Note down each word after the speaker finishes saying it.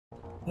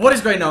What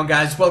is going on,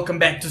 guys? Welcome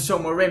back to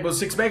some more Rainbow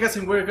Six Vegas,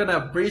 and we're gonna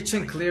breach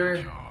and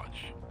clear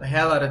the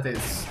hell out of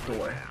this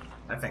door,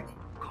 I think.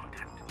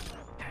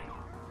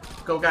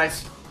 Go,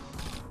 guys.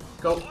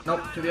 Go.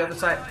 Nope, to the other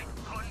side.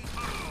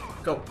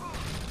 Go.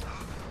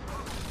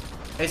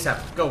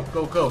 ASAP. Go,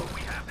 go, go.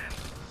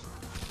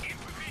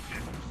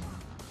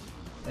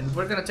 And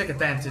we're gonna take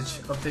advantage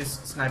of this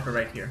sniper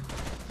right here,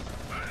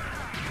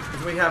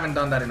 because we haven't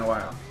done that in a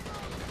while.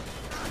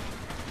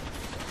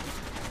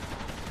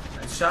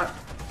 Nice shot.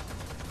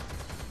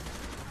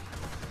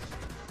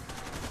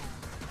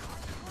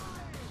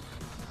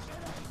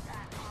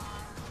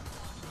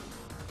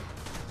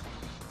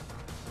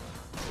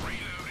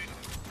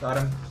 Got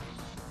him.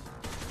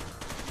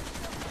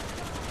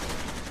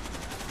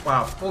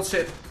 Wow,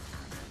 bullshit.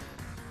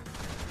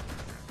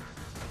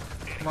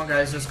 Come on,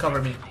 guys, just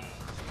cover me.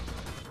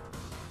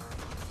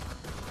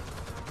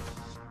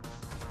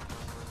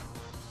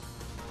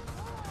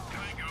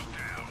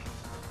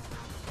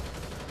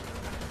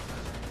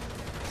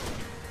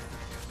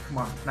 Come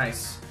on,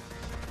 nice.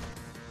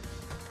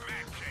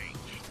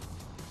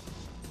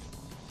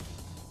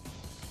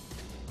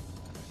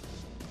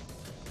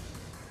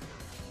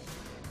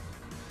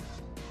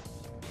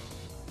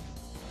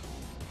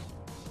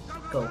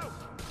 Go.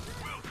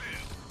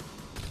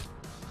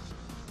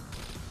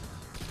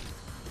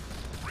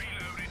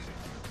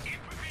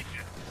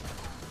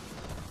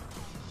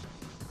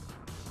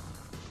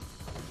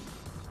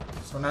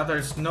 So now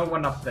there's no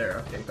one up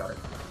there. Okay, got it.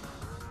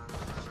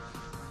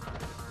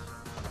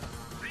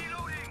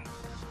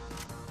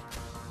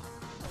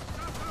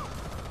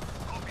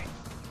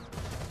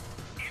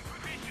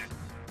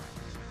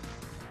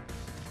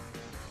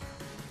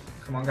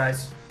 Come on,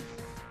 guys.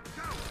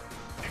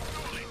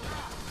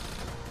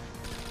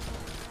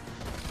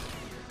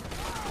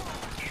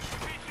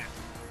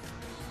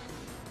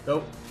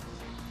 Go.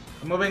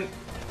 I'm moving.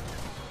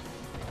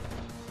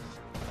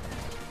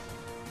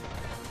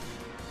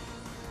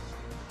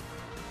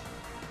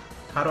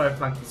 How do I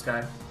flank this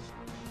guy?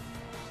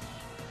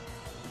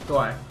 Do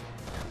I?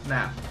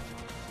 Nah.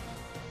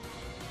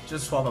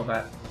 Just follow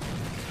that.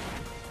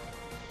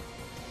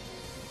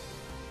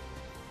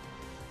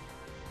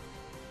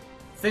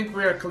 Think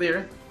we are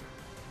clear.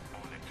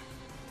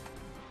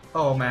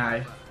 Oh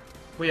my.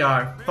 We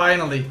are.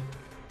 Finally.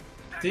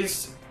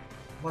 This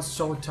was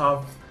so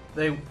tough.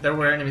 There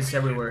were enemies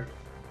everywhere.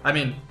 I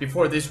mean,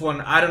 before this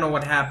one, I don't know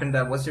what happened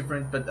that was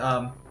different, but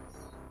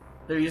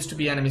there used to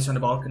be enemies on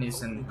the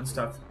balconies and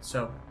stuff.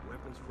 So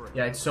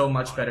yeah, it's so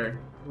much better.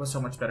 It was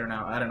so much better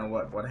now. I don't know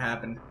what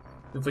happened.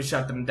 If we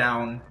shut them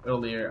down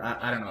earlier,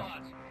 I don't know.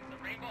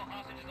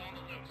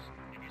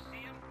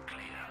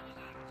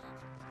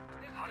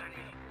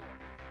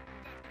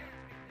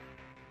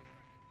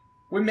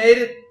 We made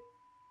it!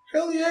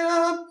 Hell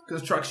yeah!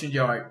 Construction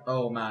yard.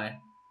 Oh my.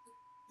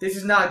 This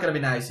is not gonna be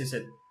nice, is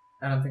it?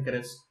 I don't think it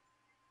is.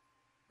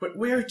 But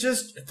we're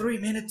just 3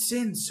 minutes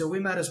in, so we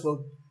might as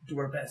well do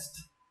our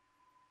best.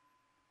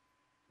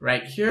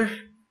 Right here.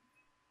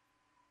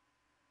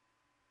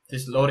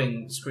 These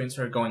loading screens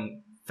are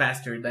going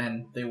faster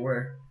than they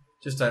were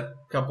just a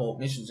couple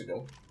missions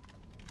ago.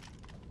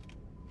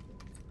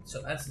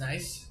 So that's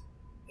nice.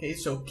 Okay,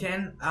 so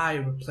can I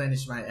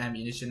replenish my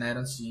ammunition? I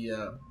don't see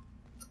a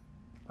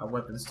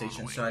weapon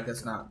station, so I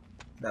guess not.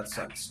 That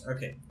sucks.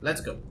 Okay,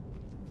 let's go.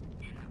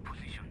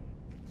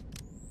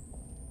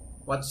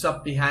 What's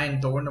up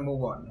behind door number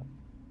 1?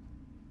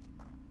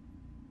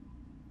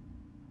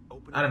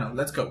 I don't know.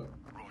 Let's go.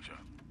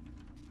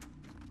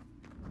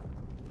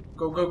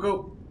 Go, go,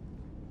 go.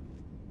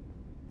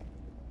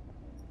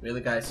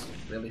 Really, guys?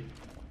 Really?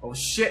 Oh,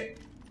 shit.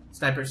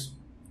 Snipers.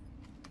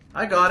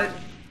 I got it.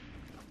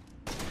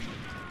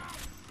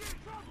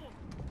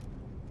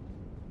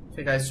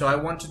 Okay, guys. So I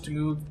want you to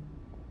move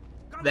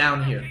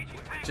down here.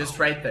 Just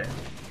right there.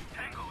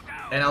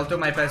 And I'll do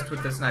my best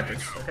with the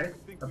snipers. Okay?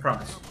 I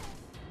promise.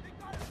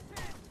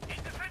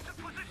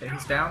 Okay,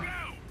 he's down.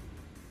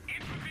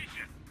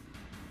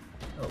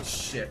 Oh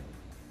shit.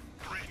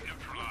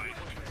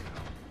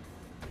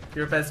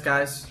 Your best,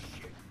 guys.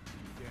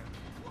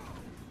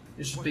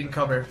 You should be in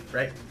cover,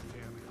 right?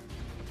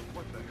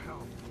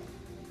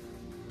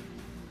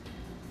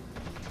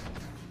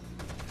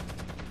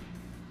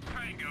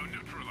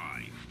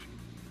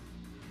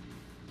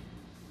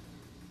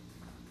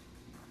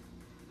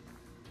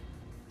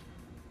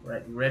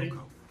 Right, you ready?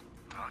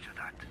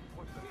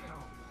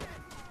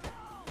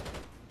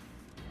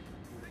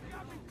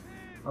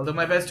 I'll do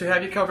my best to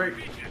have you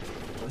covered.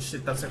 Oh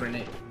shit, that's a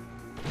grenade.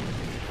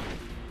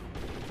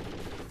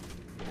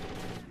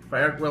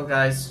 Fire well,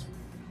 guys.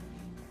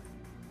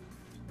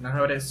 You know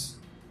how it is.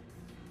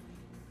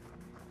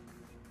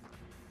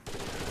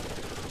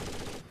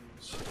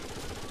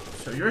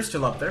 So you're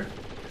still up there.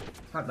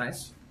 Not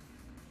nice.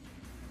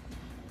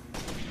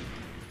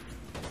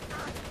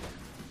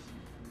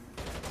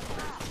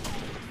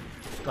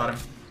 Got him.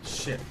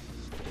 Shit.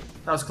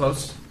 That was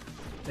close.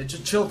 Hey,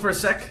 just chill for a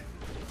sec.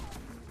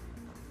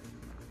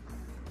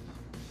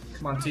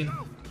 Come on, team.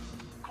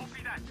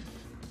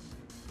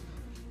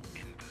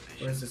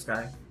 Where's this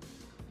guy?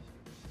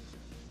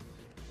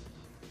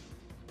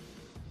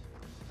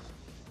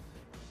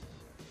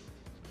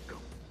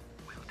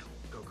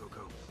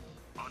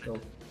 Go.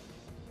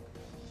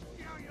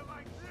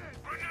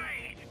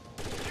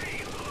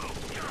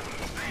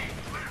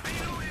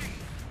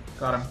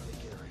 Got him.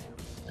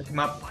 Pick him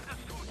up.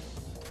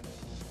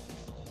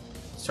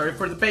 Sorry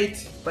for the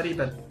bait, buddy,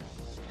 but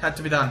had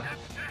to be done.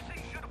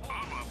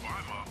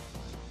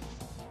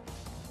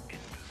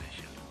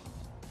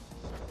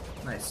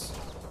 Nice.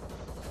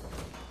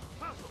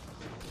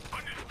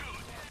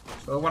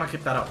 So I want to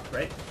keep that up,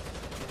 right?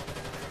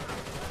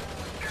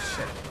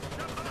 Shit.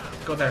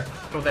 Go there.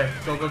 Go there.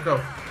 Go, go,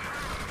 go.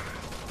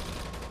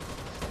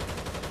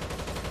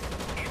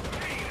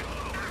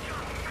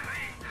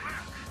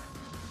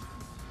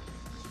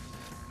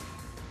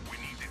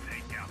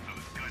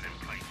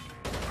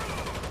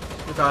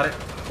 You got it.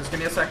 Just give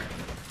me a sec.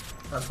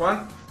 That's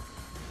one.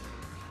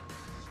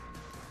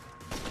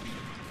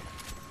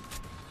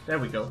 There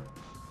we go.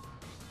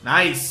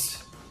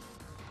 Nice.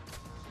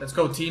 Let's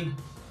go, team.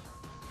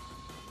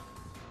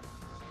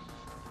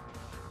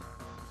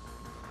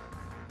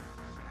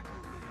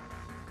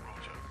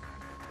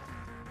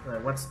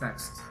 Alright, what's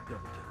next?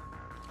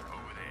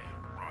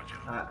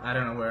 I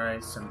don't know where I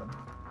send them.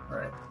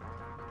 Alright.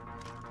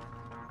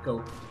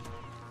 Go.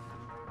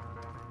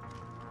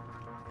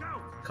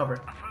 Cover.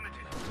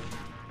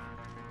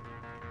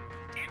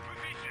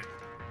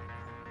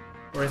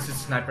 Where is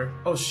this sniper?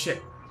 Oh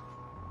shit.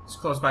 It's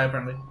close by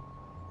apparently.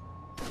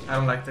 I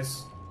don't like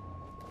this.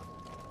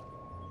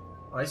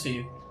 Oh, I see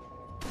you.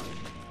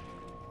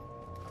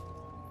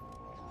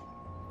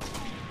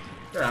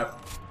 You're out.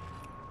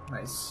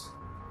 Nice.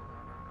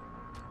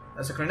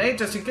 That's a grenade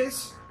just in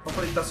case.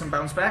 Hopefully it doesn't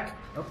bounce back.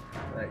 Oh,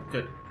 alright,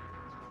 good.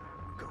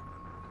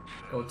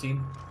 Go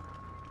team.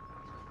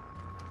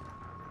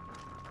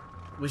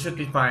 We should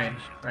be fine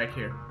right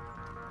here.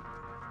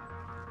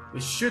 We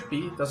should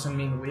be, doesn't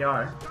mean we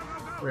are.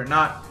 We're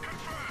not.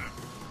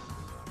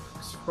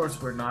 Of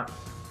course we're not.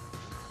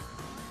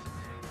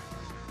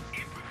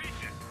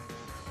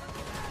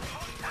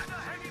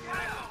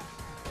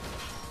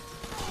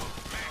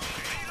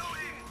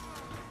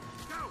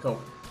 Go.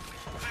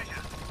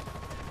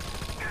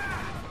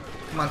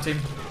 Come on, team.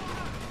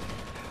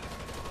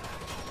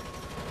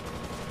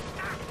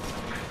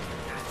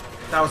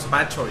 That was a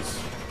bad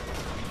choice.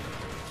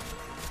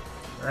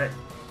 Alright.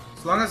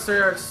 As long as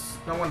there's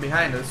no one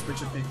behind us, we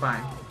should be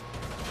fine.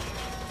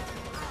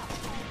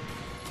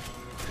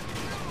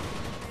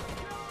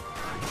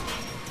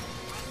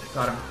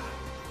 Got him.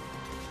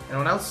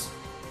 Anyone else?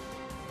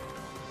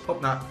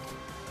 Hope not.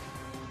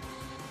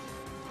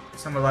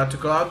 So I'm about to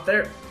go out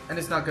there, and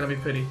it's not gonna be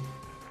pretty.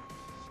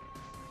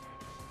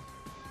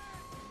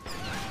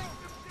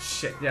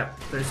 Shit, yeah,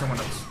 there's someone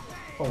else.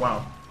 Oh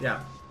wow,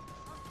 yeah.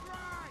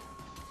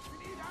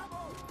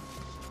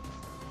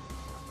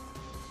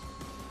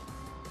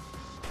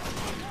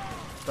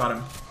 Got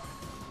him.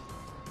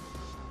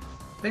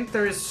 I think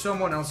there is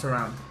someone else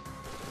around.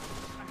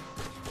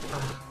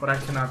 But I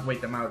cannot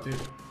wait them out,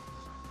 dude.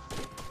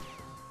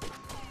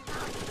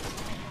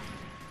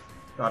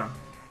 Got him.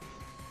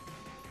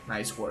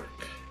 Nice work.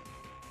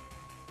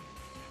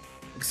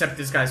 Except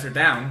these guys are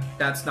down.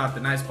 That's not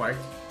the nice part.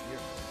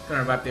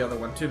 Gonna revive the other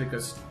one too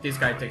because this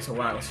guy takes a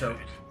while, so.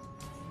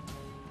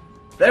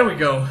 There we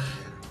go.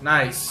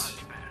 Nice.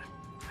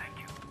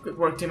 Good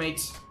work,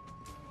 teammates.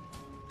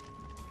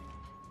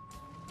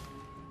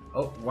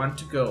 Oh, one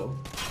to go.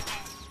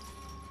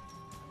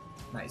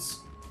 Nice.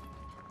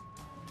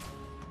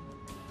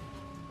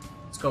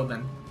 Let's go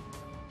then.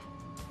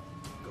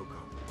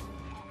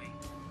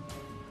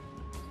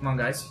 Come on,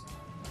 guys.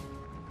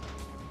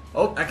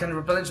 Oh, I can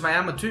replenish my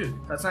ammo too.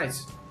 That's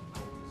nice.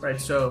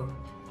 Right, so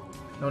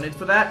no need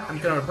for that. I'm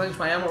gonna replenish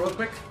my ammo real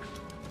quick,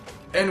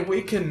 and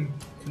we can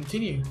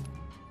continue.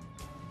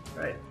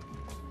 Right.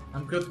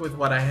 I'm good with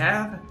what I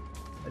have.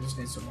 I just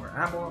need some more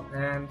ammo,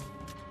 and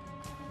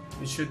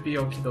it should be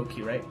okie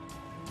dokie, right?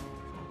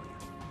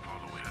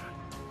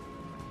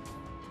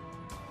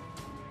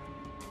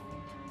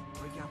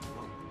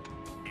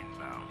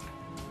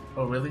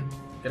 Oh really?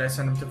 Did I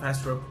send him to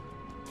fast rope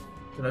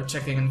without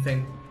checking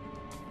anything?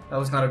 That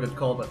was not a good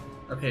call, but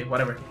okay,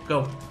 whatever.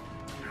 Go.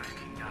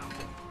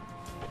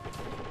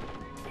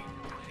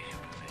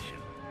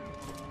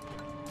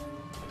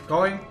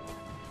 Going.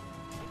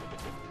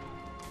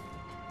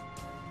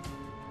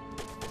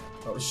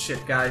 Oh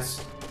shit,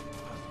 guys.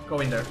 Go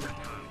in there.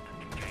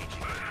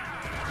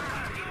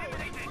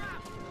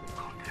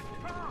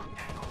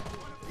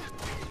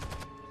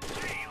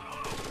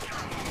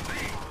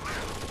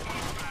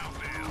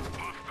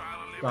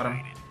 Got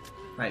him.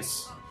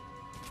 Nice.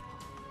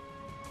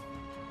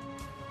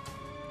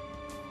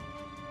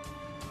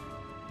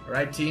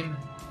 Alright, team.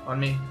 On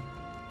me.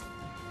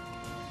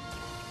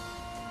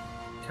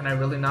 Can I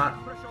really not?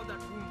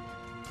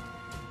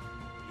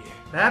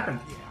 What happened?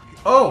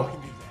 Oh!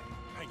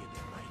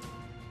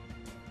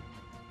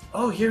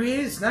 Oh, here he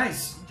is.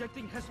 Nice.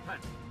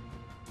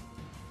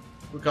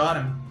 We got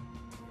him.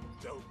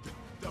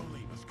 Don't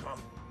leave us, come.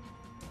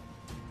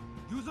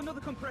 Use another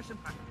compression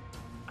pack.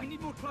 I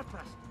need more clot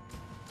pass.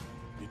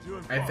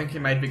 I think he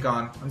might be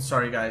gone. I'm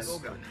sorry, guys.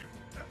 Logan,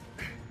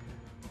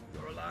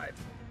 you're alive.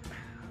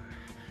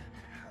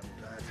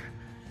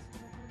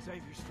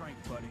 Save your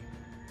strength, buddy.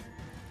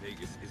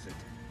 Vegas isn't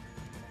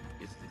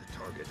the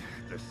target.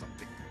 There's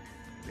something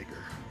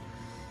bigger.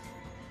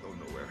 Go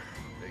nowhere.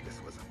 Vegas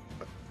was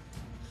a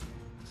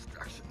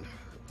distraction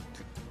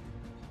to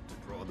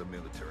draw the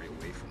military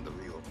away from the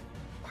real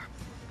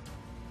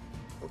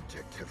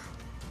objective.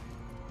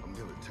 A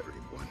military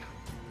one.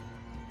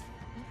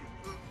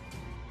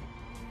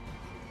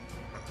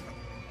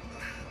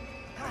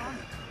 Tom,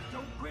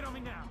 don't quit on me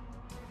now.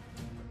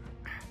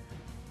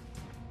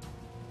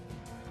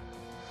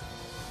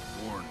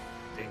 Warn.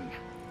 Ding.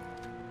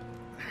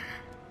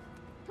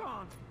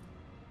 Con!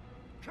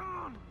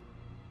 Con!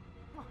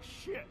 Oh,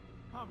 shit.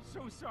 I'm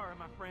so sorry,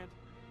 my friend.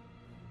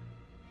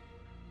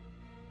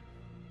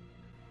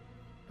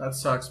 That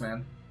sucks,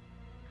 man.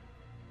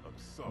 I'm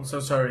sorry. I'm so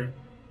sorry.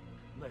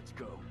 Let's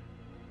go.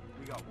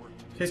 We got work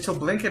to do. He's still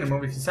blinking and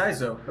moving his eyes,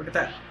 though. Look at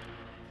that.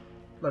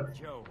 Look.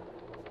 Joe,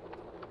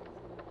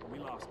 we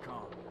lost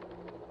Con.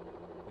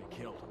 We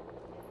killed him.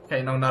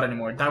 Okay, no, not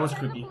anymore. That was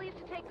Send the creepy. police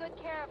to take good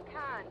care of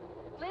Khan.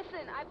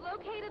 Listen, I've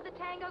located the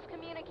Tango's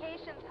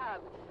communications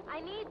hub. I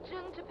need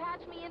Jung to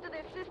patch me into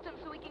their system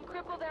so we can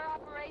cripple their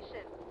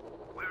operation.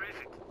 Where is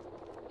it?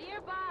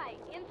 Nearby,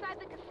 inside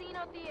the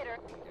casino theater.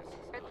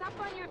 It's up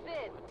on your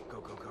vid.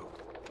 Go, go, go.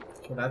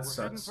 Okay, that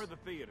We're heading sucks. for the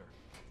theater.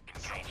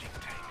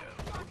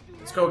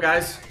 Let's go,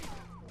 guys.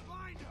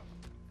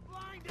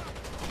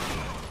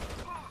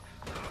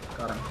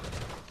 Got him.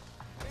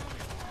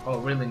 Oh,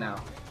 really now?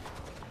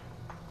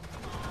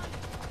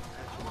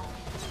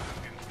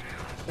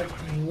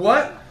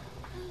 What?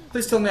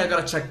 Please tell me I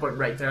got a checkpoint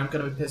right there. I'm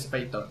gonna be pissed if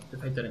I don't.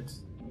 If I didn't.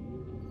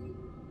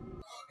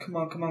 Come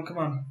on, come on, come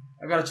on.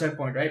 I got a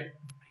checkpoint, right?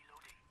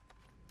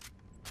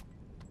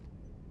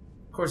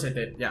 Of course I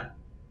did. Yeah.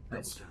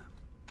 Nice.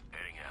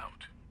 Heading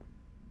out.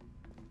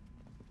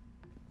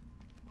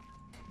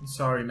 I'm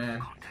sorry,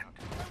 man.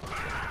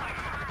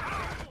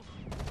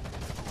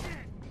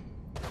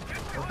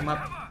 Hook him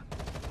up.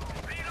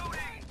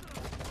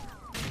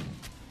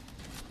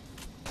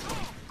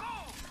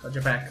 Got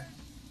your back.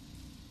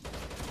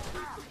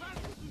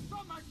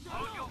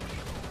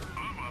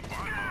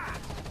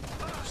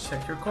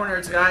 Check your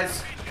corners,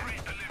 guys.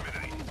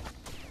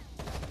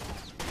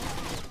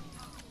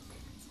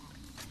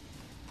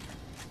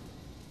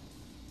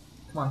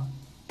 Come on.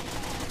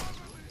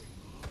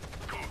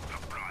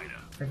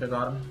 I think I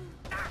got him.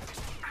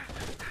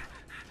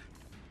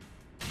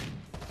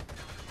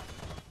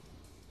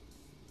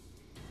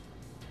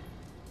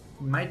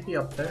 He might be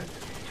up there.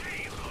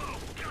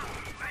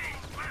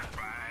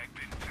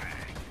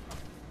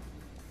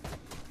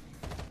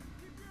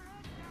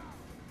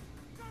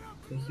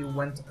 Okay, he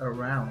went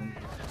around.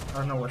 I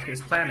don't know what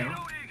he's planning.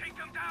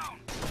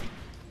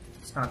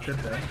 It's not good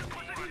though.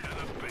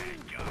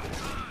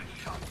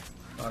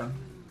 Got him.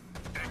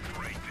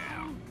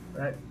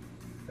 Right.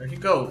 There he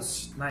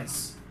goes.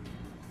 Nice.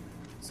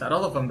 Is that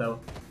all of them though?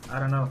 I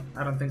don't know.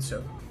 I don't think so.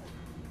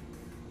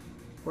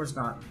 Of course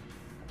not.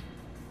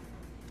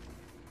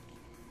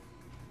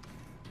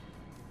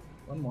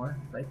 One more.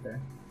 Right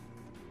there.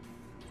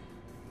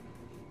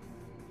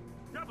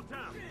 Double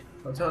down.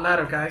 Go to the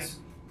ladder, guys.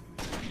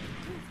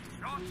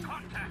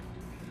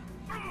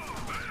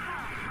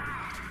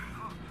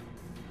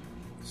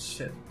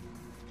 Shit.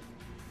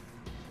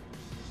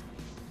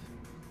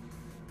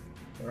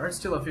 There are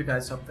still a few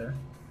guys up there.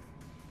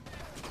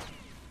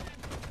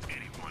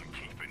 Anyone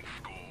keeping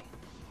score?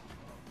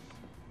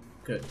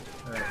 Good.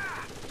 Alright.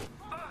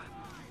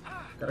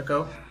 Gotta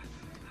go.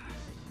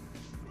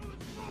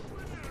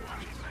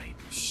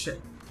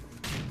 Shit.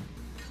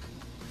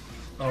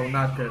 Oh,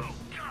 not good.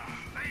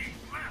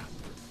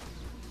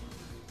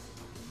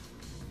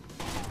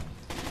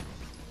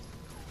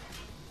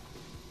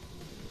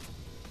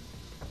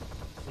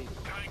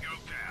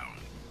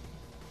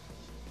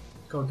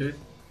 Go, dude.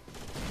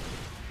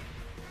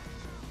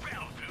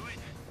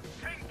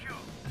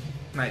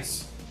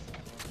 Nice.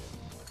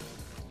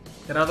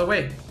 Get out of the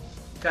way.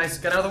 Guys,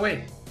 get out of the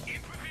way.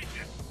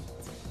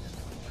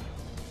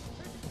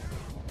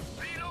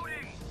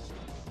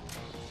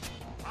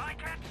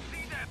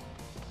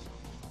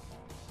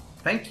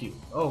 Thank you.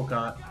 Oh,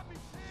 God.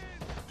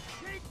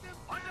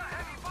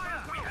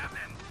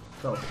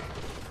 Go.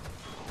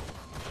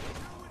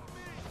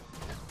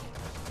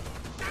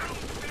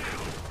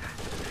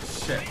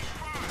 Shit.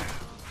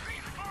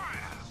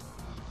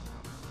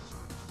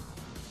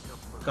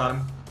 Got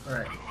him.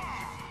 Alright.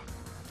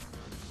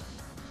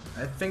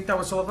 I think that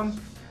was all of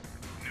them.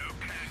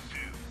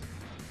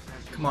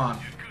 Come on.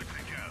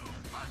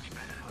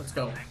 Let's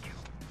go.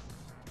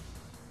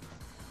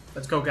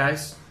 Let's go,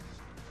 guys.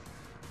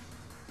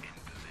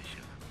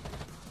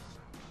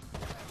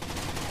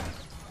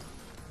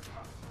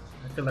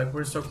 I feel like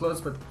we're so close,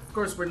 but of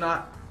course we're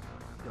not.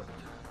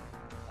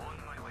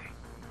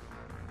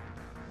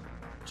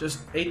 Just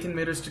 18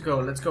 meters to go.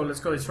 Let's go, let's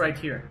go. It's right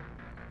here.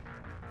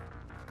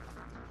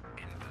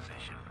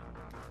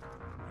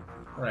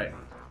 Alright.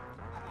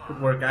 Good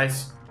work,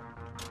 guys.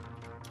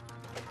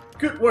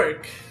 Good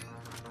work.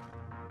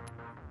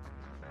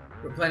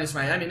 Replenish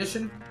my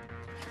ammunition.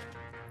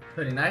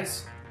 Pretty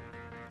nice.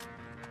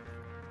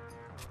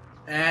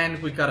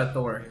 And we got a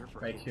door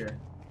right here.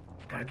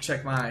 Gonna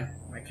check my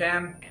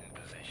cam.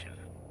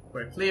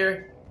 We're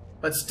clear.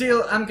 But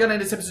still, I'm gonna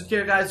end this episode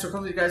here, guys. So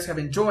hopefully you guys have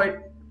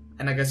enjoyed.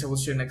 And I guess I will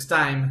see you next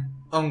time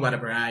on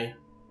whatever I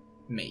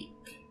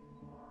make.